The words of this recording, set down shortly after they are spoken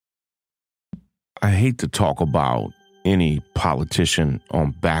I hate to talk about any politician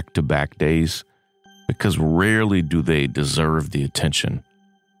on back-to-back days because rarely do they deserve the attention.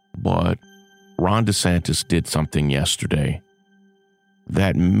 But Ron DeSantis did something yesterday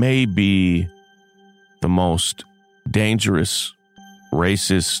that may be the most dangerous,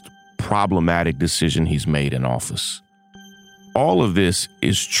 racist, problematic decision he's made in office. All of this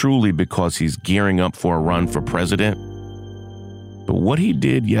is truly because he's gearing up for a run for president. But what he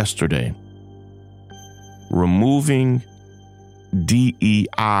did yesterday, removing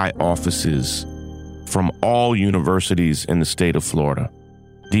DEI offices from all universities in the state of Florida.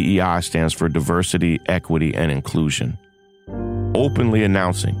 DEI stands for Diversity, Equity, and Inclusion. Openly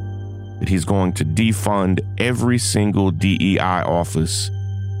announcing that he's going to defund every single DEI office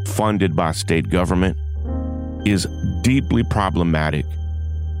funded by state government is deeply problematic.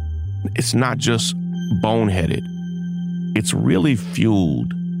 It's not just boneheaded. It's really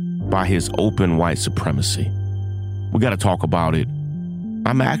fueled by his open white supremacy. We got to talk about it.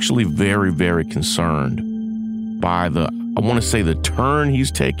 I'm actually very, very concerned by I want to say the turn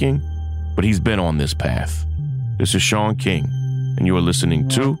he's taking, but he's been on this path. This is Sean King, and you are listening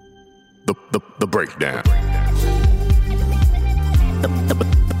to The Breakdown.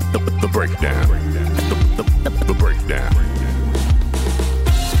 The Breakdown. The Breakdown.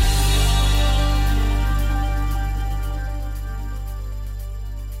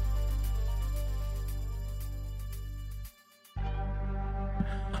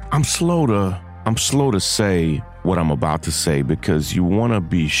 I'm slow to say what I'm about to say because you want to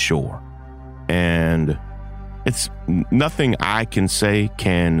be sure. And it's nothing I can say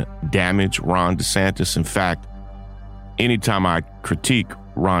can damage Ron DeSantis. In fact, anytime I critique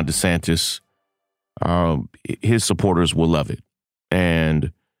Ron DeSantis, his supporters will love it.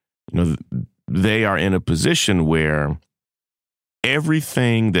 And, they are in a position where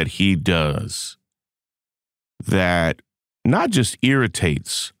everything that he does that not just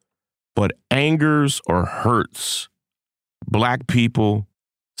irritates, but angers or hurts Black people,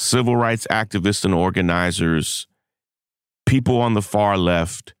 civil rights activists and organizers, people on the far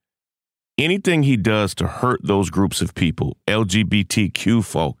left, anything he does to hurt those groups of people, LGBTQ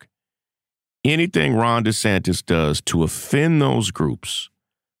folk, anything Ron DeSantis does to offend those groups,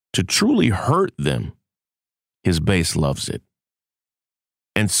 to truly hurt them, his base loves it.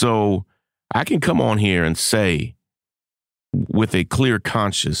 And so I can come on here and say with a clear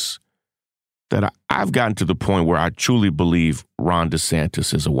conscience that I've gotten to the point where I truly believe Ron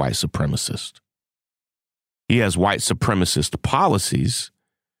DeSantis is a white supremacist. He has white supremacist policies,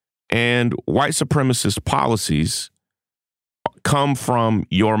 and white supremacist policies come from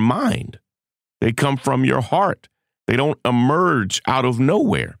your mind. They come from your heart. They don't emerge out of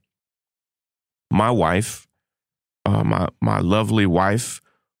nowhere. My wife, my lovely wife,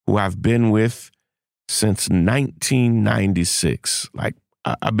 who I've been with since 1996,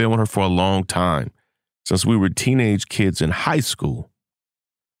 I've been with her for a long time, since we were teenage kids in high school.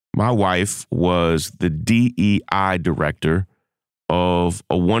 My wife was the DEI director of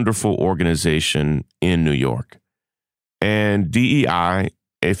a wonderful organization in New York. And DEI,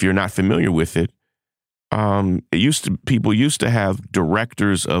 if you're not familiar with it, people used to have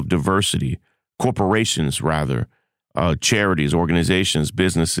directors of diversity, corporations rather, charities, organizations,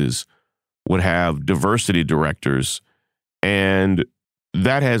 businesses would have diversity directors, and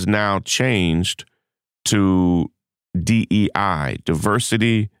that has now changed to DEI,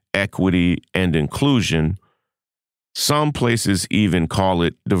 diversity, equity, and inclusion. Some places even call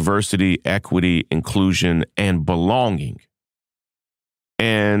it diversity, equity, inclusion, and belonging.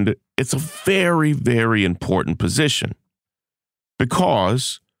 And it's a very, very important position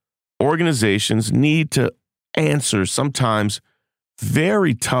because organizations need to answer sometimes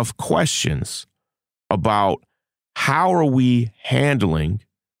very tough questions about how are we handling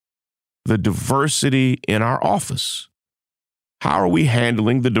the diversity in our office? How are we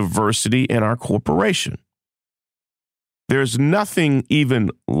handling the diversity in our corporation? There's nothing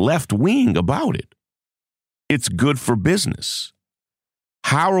even left-wing about it. It's good for business.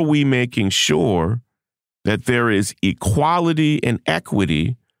 How are we making sure that there is equality and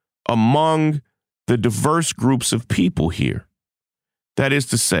equity among the diverse groups of people here? That is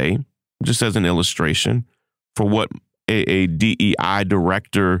to say, just as an illustration, for what a DEI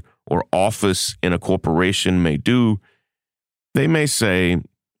director or office in a corporation may do, they may say,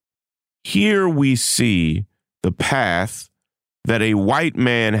 here we see the path that a white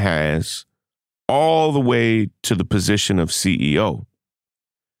man has all the way to the position of CEO.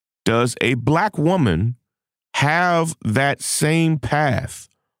 Does a Black woman have that same path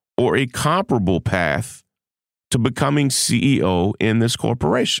or a comparable path to becoming CEO in this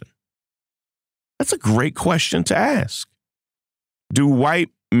corporation? That's a great question to ask. Do white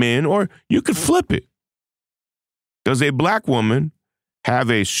men, or you could flip it, does a black woman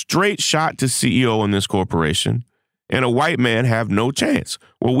have a straight shot to CEO in this corporation and a white man have no chance?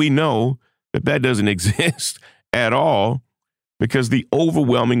 Well, we know that that doesn't exist at all because the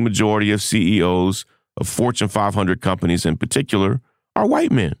overwhelming majority of CEOs of Fortune 500 companies in particular are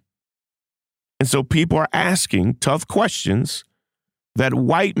white men. And so people are asking tough questions that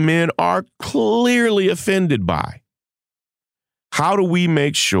white men are clearly offended by. How do we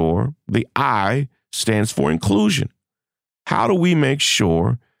make sure the I stands for inclusion? How do we make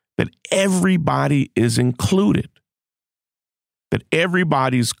sure that everybody is included? That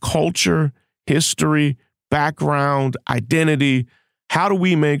everybody's culture, history, background, identity, how do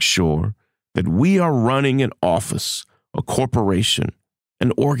we make sure that we are running an office, a corporation,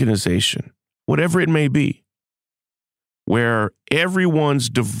 an organization, whatever it may be, where everyone's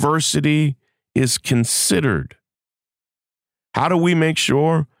diversity is considered? How do we make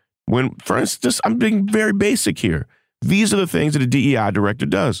sure when, for instance, I'm being very basic here. These are the things that a DEI director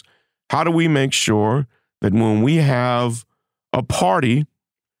does. How do we make sure that when we have a party,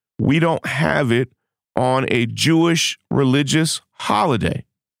 we don't have it on a Jewish religious holiday?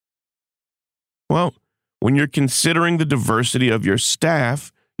 Well, when you're considering the diversity of your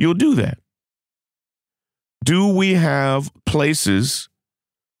staff, you'll do that. Do we have places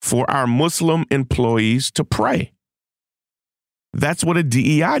for our Muslim employees to pray? That's what a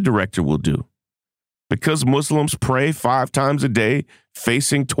DEI director will do. Because Muslims pray 5 times a day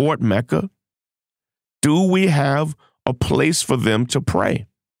facing toward Mecca, do we have a place for them to pray?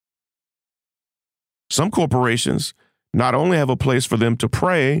 Some corporations not only have a place for them to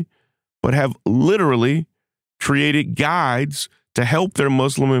pray, but have literally created guides to help their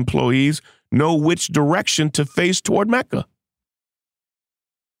Muslim employees know which direction to face toward Mecca.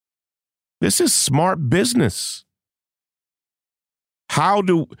 This is smart business.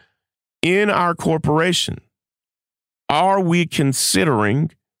 In our corporation, are we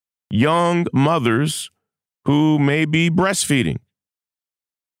considering young mothers who may be breastfeeding?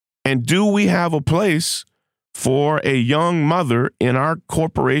 And do we have a place for a young mother in our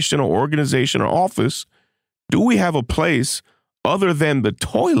corporation or organization or office? Do we have a place other than the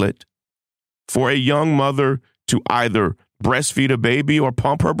toilet for a young mother to either breastfeed a baby or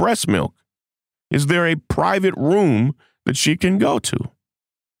pump her breast milk? Is there a private room that she can go to?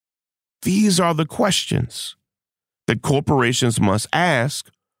 These are the questions that corporations must ask.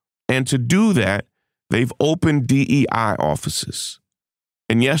 And to do that, they've opened DEI offices.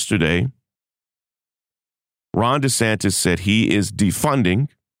 And yesterday, Ron DeSantis said he is defunding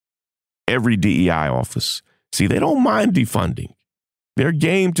every DEI office. See, they don't mind defunding. They're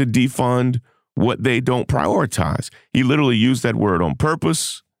game to defund what they don't prioritize. He literally used that word on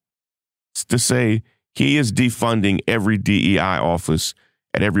purpose to say he is defunding every DEI office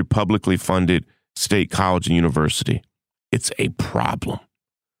at every publicly funded state college and university. It's a problem.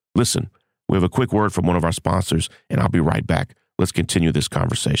 Listen, we have a quick word from one of our sponsors, and I'll be right back. Let's continue this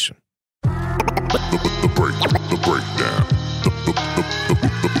conversation. The breakdown. The breakdown.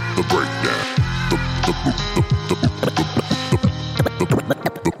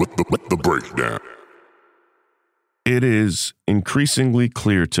 The breakdown. It is increasingly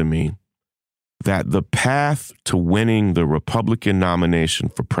clear to me that the path to winning the Republican nomination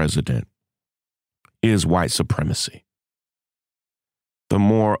for president is white supremacy. The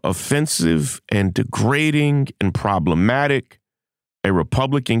more offensive and degrading and problematic a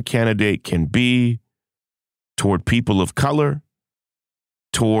Republican candidate can be toward people of color,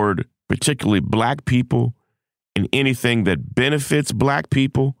 toward particularly black people, and anything that benefits black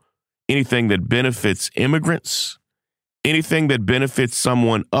people, anything that benefits immigrants, anything that benefits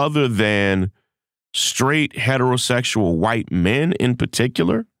someone other than straight heterosexual white men in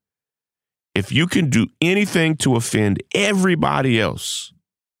particular, if you can do anything to offend everybody else,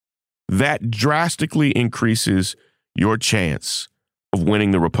 that drastically increases your chance of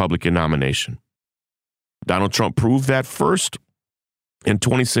winning the Republican nomination. Donald Trump proved that first in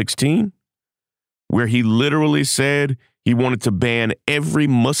 2016, where he literally said he wanted to ban every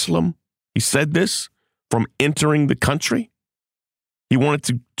Muslim, he said this, from entering the country. He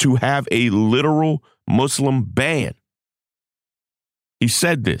wanted to have a literal Muslim ban. He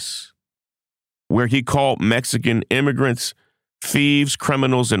said this, where he called Mexican immigrants thieves,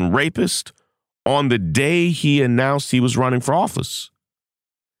 criminals, and rapists on the day he announced he was running for office.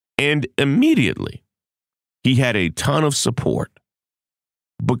 And immediately, he had a ton of support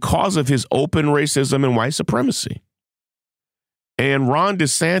because of his open racism and white supremacy. And Ron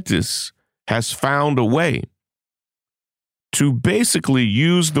DeSantis has found a way to basically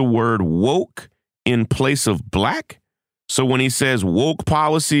use the word woke in place of black. So when he says woke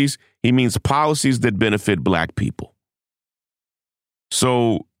policies, he means policies that benefit black people.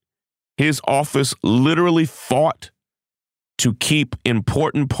 So his office literally fought to keep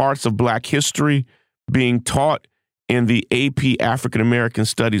important parts of black history being taught in the AP African American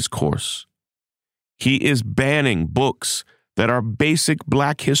Studies course. He is banning books that are basic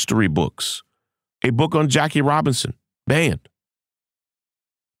black history books. A book on Jackie Robinson, banned.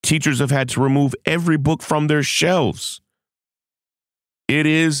 Teachers have had to remove every book from their shelves. It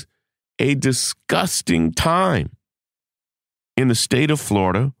is a disgusting time in the state of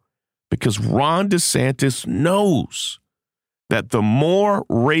Florida because Ron DeSantis knows that the more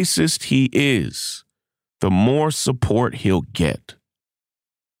racist he is, the more support he'll get.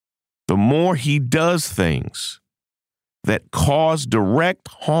 The more he does things that cause direct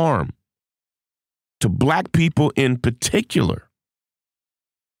harm to black people in particular,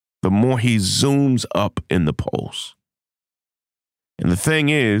 the more he zooms up in the polls. And the thing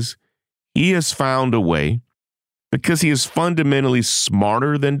is, he has found a way, because he is fundamentally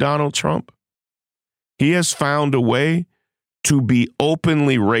smarter than Donald Trump, he has found a way to be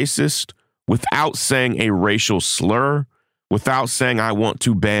openly racist without saying a racial slur, without saying, I want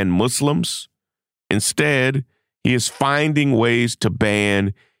to ban Muslims. Instead, he is finding ways to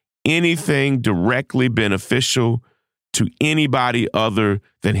ban anything directly beneficial to anybody other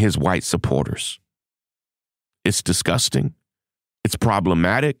than his white supporters. It's disgusting. It's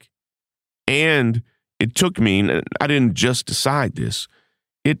problematic. And it took me, and I didn't just decide this,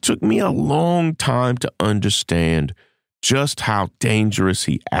 it took me a long time to understand just how dangerous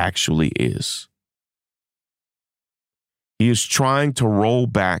he actually is. He is trying to roll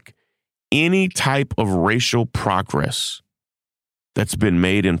back any type of racial progress that's been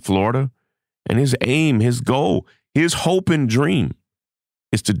made in Florida. And his aim, his goal, his hope and dream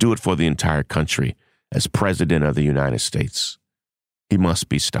is to do it for the entire country as president of the United States. He must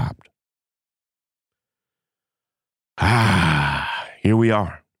be stopped. Here we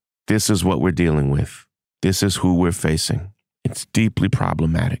are. This is what we're dealing with. This is who we're facing. It's deeply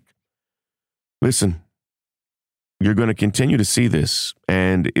problematic. Listen, you're going to continue to see this,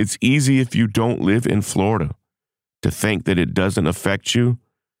 and it's easy if you don't live in Florida to think that it doesn't affect you.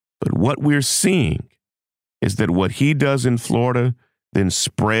 But what we're seeing is that what he does in Florida then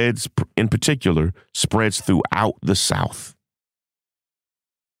spreads, in particular, spreads throughout the South.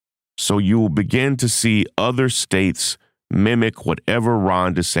 So you will begin to see other states mimic whatever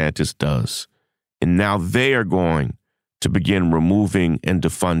Ron DeSantis does. And now they are going to begin removing and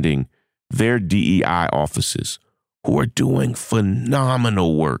defunding their DEI offices, who are doing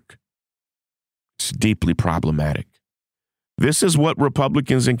phenomenal work. It's deeply problematic. This is what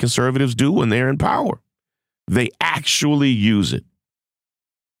Republicans and conservatives do when they're in power. They actually use it.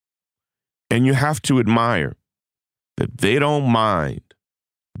 And you have to admire that they don't mind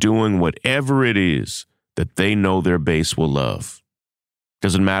doing whatever it is that they know their base will love.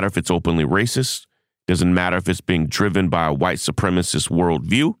 Doesn't matter if it's openly racist. Doesn't matter if it's being driven by a white supremacist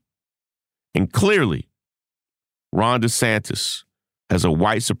worldview. And clearly, Ron DeSantis has a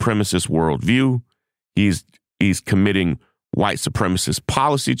white supremacist worldview. He's committing white supremacist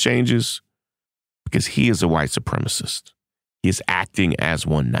policy changes because he is a white supremacist. He is acting as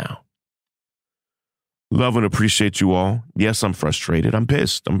one now. Love and appreciate you all. Yes, I'm frustrated. I'm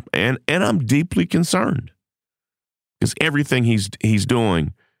pissed. And I'm deeply concerned because everything he's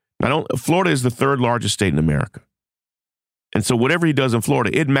doing. Florida is the third largest state in America. And so whatever he does in Florida,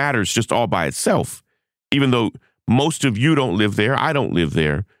 it matters just all by itself. Even though most of you don't live there, I don't live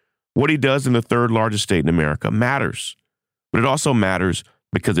there. What he does in the third largest state in America matters. But it also matters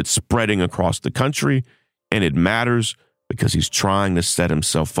because it's spreading across the country. And it matters because he's trying to set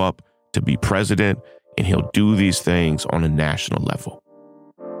himself up to be president. And he'll do these things on a national level.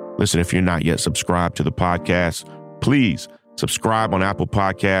 Listen, if you're not yet subscribed to the podcast, please subscribe on Apple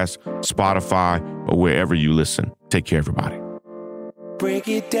Podcasts, Spotify, or wherever you listen. Take care, everybody. Break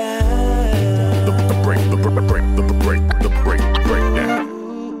it down. The breakdown.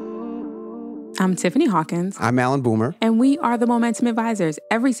 I'm Tiffany Hawkins. I'm Alan Boomer. And we are the Momentum Advisors.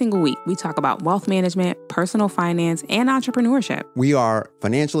 Every single week, we talk about wealth management, personal finance, and entrepreneurship. We are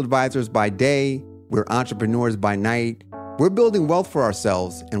financial advisors by day. We're entrepreneurs by night. We're building wealth for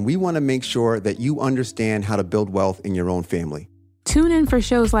ourselves, and we want to make sure that you understand how to build wealth in your own family. Tune in for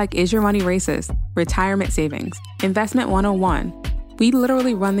shows like Is Your Money Racist? Retirement Savings, Investment 101. We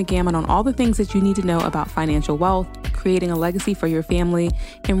literally run the gamut on all the things that you need to know about financial wealth, creating a legacy for your family,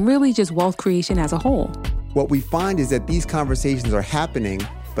 and really just wealth creation as a whole. What we find is that these conversations are happening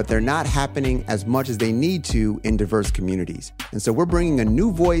but they're not happening as much as they need to in diverse communities. And so we're bringing a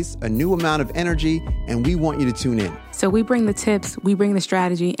new voice, a new amount of energy, and we want you to tune in. So we bring the tips, we bring the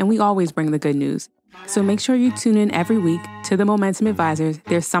strategy, and we always bring the good news. So make sure you tune in every week to the Momentum Advisors.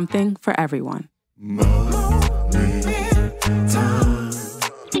 There's something for everyone. Momentum.